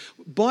people,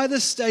 by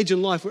this stage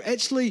in life, we're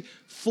actually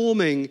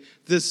forming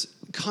this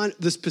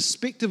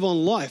perspective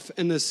on life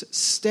and this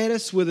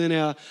status within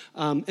our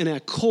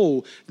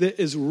call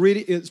that is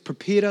ready. It's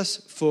prepared us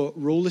for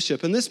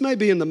rulership, and this may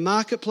be in the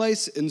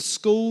marketplace, in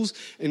schools,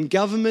 in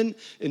government,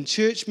 in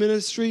church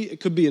ministry. It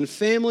could be in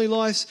family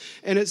lives,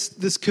 and it's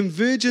this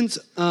convergence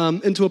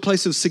into a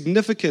place of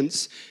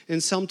significance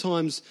and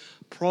sometimes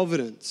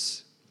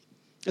providence.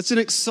 It's an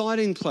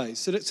exciting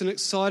place, and it's an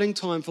exciting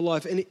time for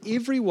life, and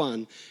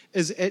everyone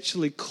is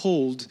actually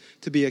called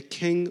to be a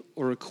king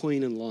or a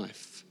queen in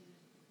life.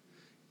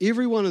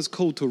 Everyone is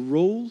called to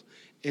rule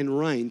and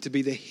reign, to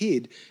be the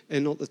head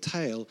and not the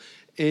tail,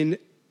 and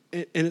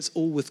it's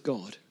all with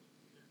God.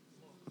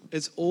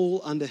 It's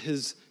all under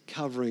His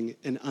covering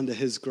and under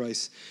His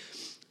grace.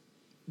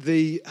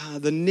 The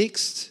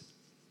next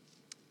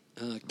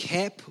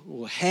cap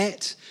or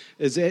hat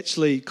is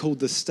actually called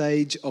the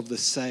stage of the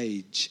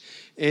sage.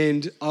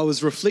 And I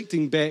was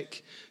reflecting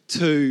back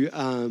to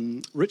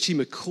Richie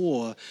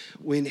McCaw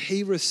when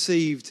he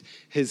received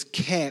his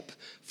cap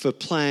for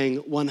playing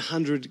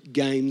 100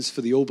 games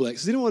for the All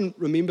Blacks. Does anyone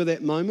remember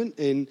that moment?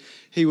 And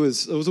it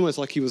was almost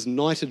like he was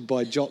knighted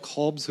by Jock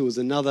Hobbs, who was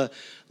another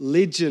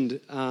legend,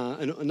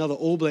 another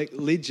All Black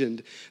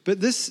legend. But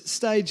this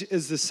stage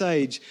is the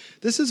sage.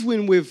 This is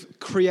when we've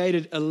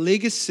created a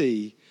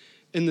legacy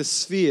in the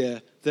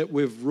sphere that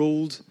we've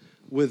ruled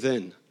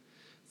within.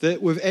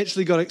 That we've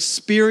actually got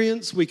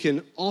experience we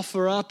can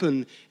offer up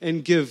and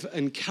give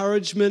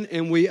encouragement,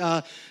 and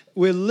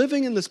we're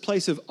living in this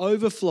place of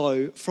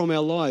overflow from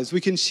our lives.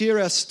 We can share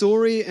our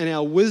story and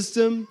our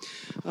wisdom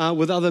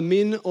with other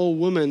men or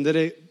women that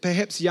are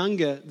perhaps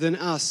younger than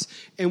us,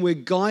 and we're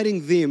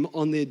guiding them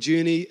on their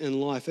journey in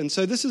life. And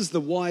so this is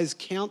the wise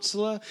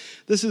counselor,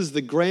 this is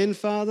the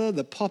grandfather,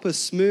 the Papa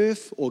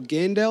Smurf or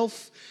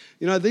Gandalf.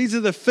 You know, these are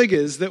the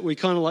figures that we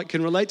kind of like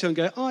can relate to and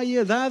go, oh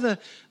yeah,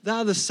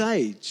 they're the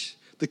sage.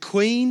 The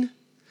Queen,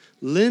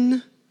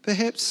 Lynn,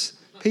 perhaps,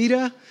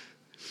 Peter.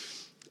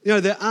 You know,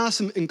 there are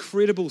some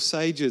incredible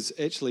sages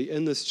actually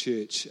in this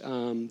church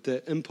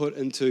that input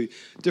into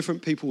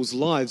different people's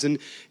lives. And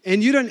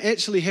you don't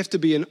actually have to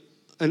be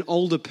an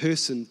older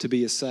person to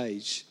be a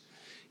sage.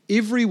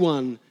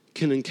 Everyone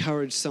can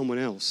encourage someone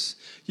else.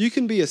 You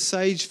can be a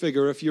sage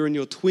figure if you're in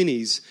your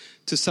 20s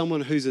to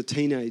someone who's a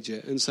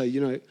teenager and say,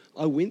 you know,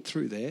 I went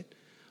through that.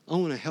 I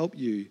want to help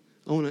you.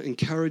 I want to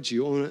encourage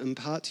you. I want to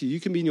impart to you. You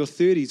can be in your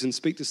 30s and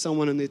speak to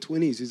someone in their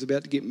 20s who's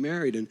about to get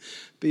married and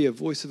be a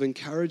voice of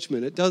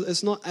encouragement.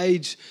 It's not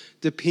age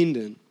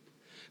dependent,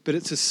 but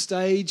it's a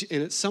stage,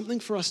 and it's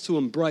something for us to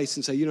embrace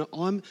and say, you know,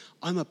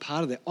 I'm a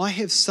part of that. I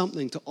have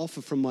something to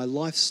offer from my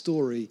life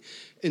story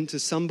into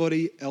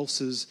somebody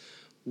else's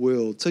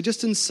world. So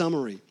just in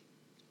summary,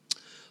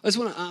 I just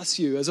want to ask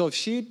you, as I've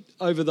shared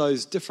over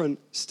those different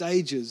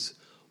stages,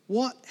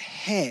 what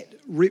hat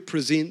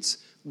represents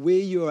where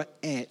you are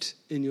at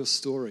in your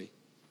story?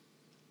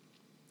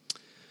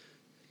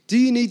 Do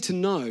you need to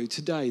know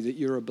today that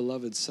you're a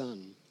beloved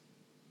son?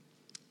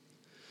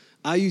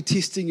 Are you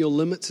testing your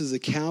limits as a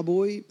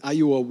cowboy? Are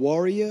you a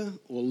warrior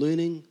or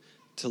learning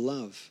to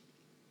love?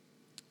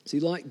 See,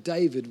 like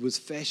David was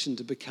fashioned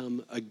to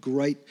become a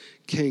great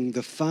king,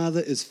 the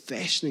Father is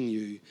fashioning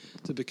you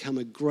to become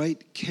a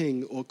great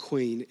king or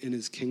queen in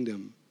His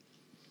kingdom.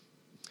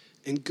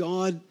 And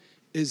God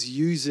is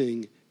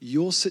using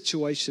your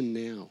situation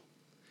now.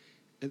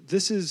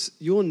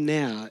 Your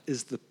now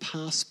is the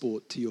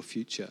passport to your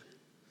future.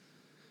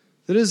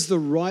 That is the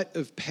rite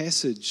of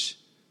passage,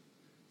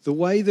 the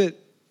way that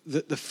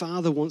the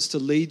Father wants to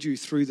lead you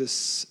through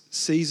this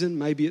season.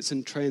 Maybe it's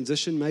in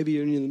transition, maybe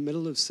you're in the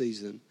middle of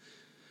season.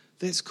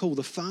 That's cool.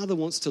 The Father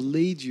wants to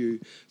lead you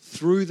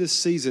through this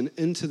season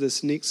into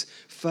this next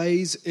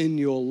phase in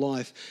your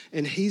life.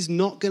 And He's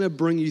not going to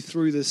bring you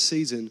through this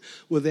season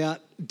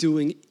without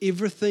doing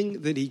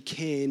everything that He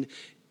can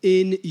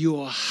in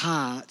your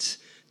heart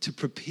to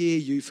prepare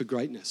you for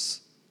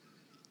greatness.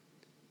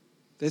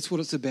 That's what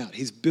it's about.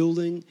 He's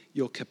building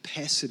your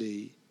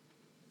capacity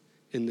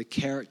in the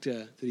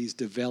character that He's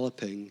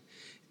developing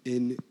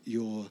in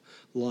your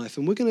life.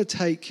 And we're going to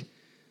take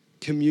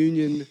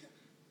communion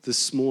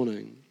this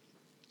morning.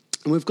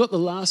 And we've got the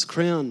last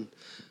crown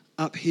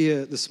up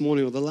here this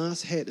morning, or the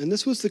last hat. And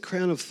this was the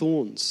crown of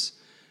thorns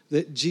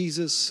that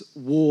Jesus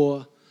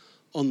wore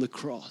on the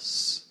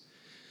cross.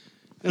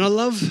 And I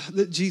love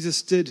that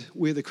Jesus did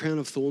wear the crown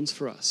of thorns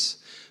for us.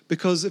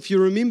 Because if you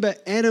remember,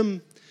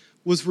 Adam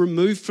was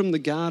removed from the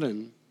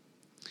garden.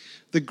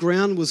 The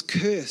ground was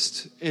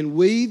cursed, and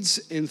weeds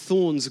and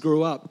thorns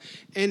grew up.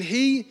 And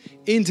he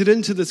entered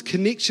into this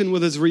connection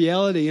with his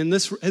reality, and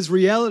his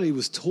reality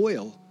was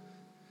toil.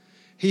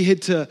 He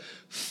had to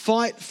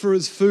fight for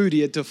his food.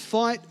 He had to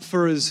fight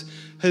for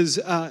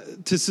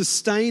to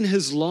sustain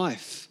his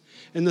life.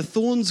 And the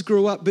thorns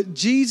grew up. But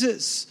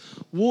Jesus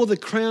wore the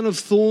crown of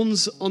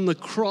thorns on the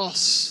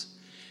cross,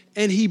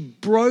 and He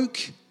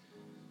broke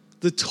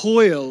the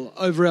toil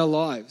over our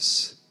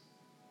lives.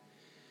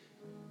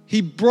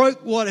 He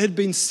broke what had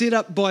been set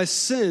up by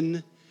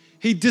sin.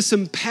 He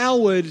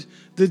disempowered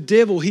the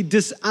devil. He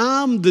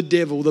disarmed the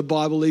devil, the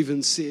Bible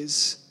even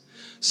says,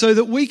 so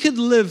that we could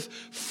live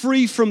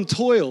free from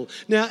toil.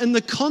 Now, in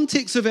the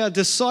context of our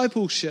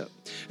discipleship,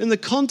 in the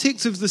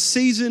context of the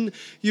season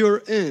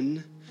you're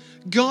in,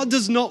 God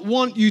does not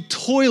want you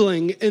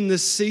toiling in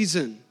this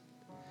season.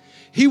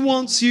 He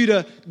wants you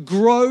to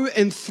grow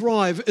and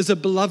thrive as a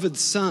beloved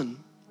son.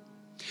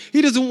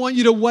 He doesn't want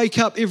you to wake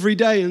up every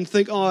day and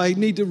think, oh, I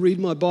need to read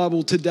my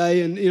Bible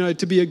today and,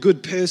 to be a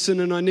good person,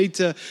 and I need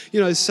to,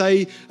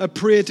 say a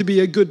prayer to be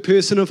a good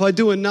person. If I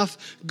do enough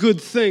good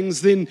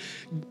things, then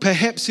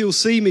perhaps He'll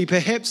see me.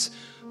 Perhaps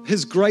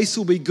His grace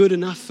will be good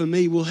enough for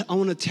me. Well, I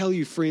want to tell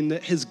you, friend,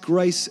 that His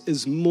grace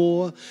is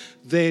more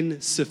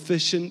than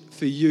sufficient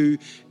for you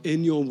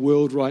in your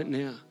world right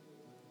now.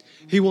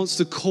 He wants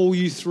to call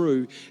you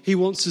through. He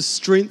wants to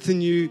strengthen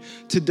you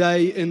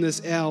today in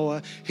this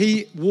hour.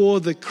 He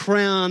wore the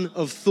crown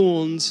of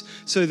thorns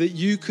so that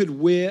you could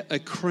wear a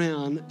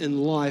crown in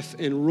life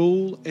and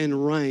rule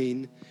and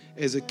reign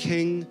as a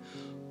king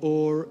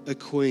or a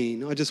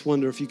queen. I just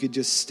wonder if you could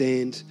just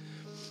stand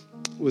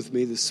with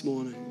me this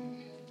morning.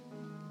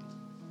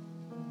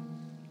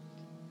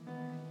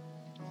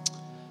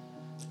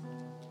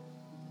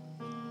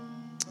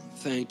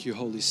 Thank you,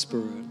 Holy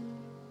Spirit.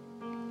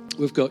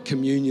 We've got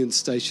communion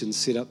stations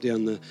set up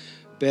down the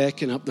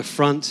back and up the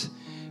front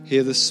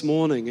here this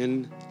morning.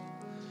 And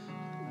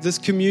this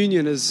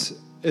communion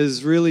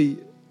is really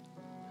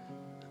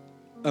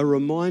a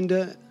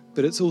reminder,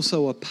 but it's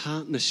also a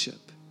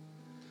partnership.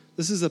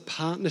 This is a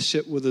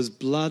partnership with His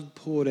blood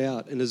poured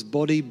out and His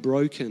body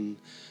broken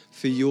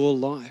for your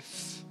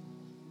life.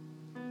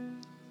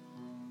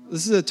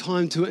 This is a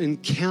time to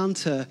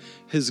encounter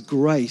His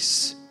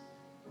grace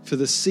for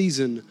the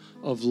season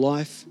of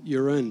life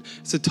you're in.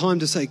 It's a time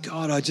to say,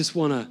 God, I just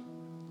want to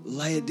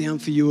lay it down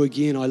for you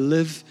again. I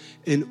live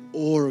in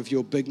awe of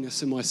your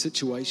bigness in my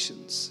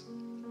situations.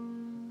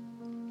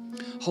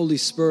 Holy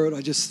Spirit,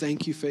 I just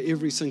thank you for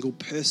every single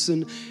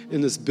person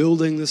in this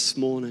building this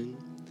morning.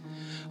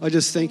 I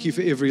just thank you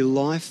for every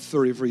life,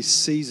 for every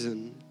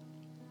season.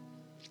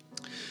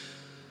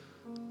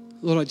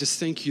 Lord, I just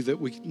thank you that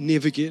we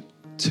never get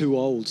too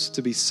old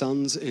to be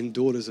sons and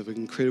daughters of an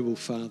incredible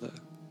Father.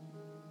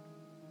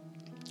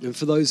 And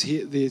for those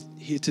here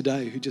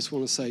today who just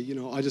want to say,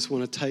 I just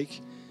want to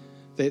take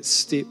that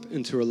step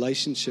into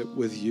relationship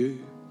with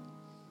you.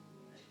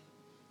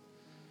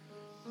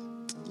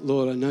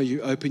 Lord, I know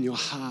you open your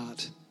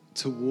heart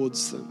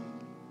towards them.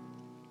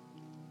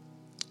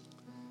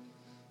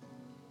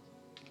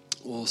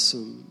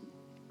 Awesome.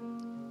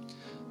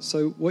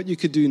 So what you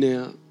could do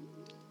now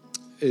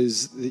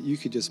is that you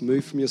could just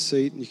move from your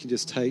seat and you can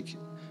just take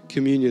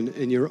communion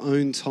in your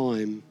own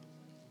time.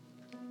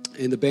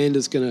 And the band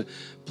is going to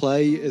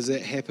play as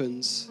that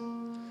happens.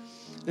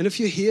 And if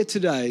you're here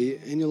today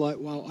and you're like,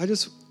 wow, I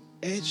just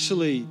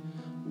actually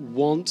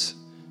want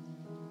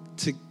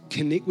to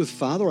connect with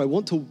Father. I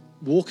want to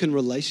walk in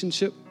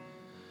relationship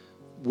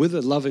with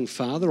a loving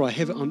Father.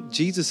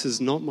 Jesus is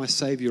not my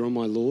Savior or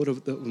my Lord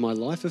of my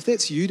life. If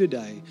that's you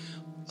today,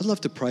 I'd love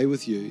to pray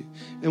with you.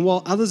 And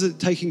while others are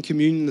taking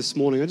communion this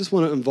morning, I just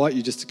want to invite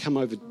you just to come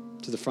over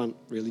to the front,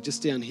 really,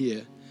 just down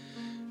here.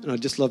 And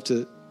I'd just love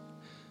to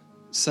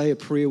say a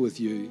prayer with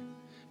you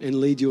and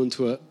lead you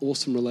into an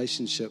awesome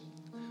relationship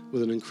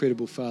with an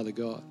incredible Father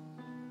God.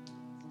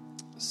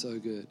 So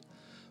good.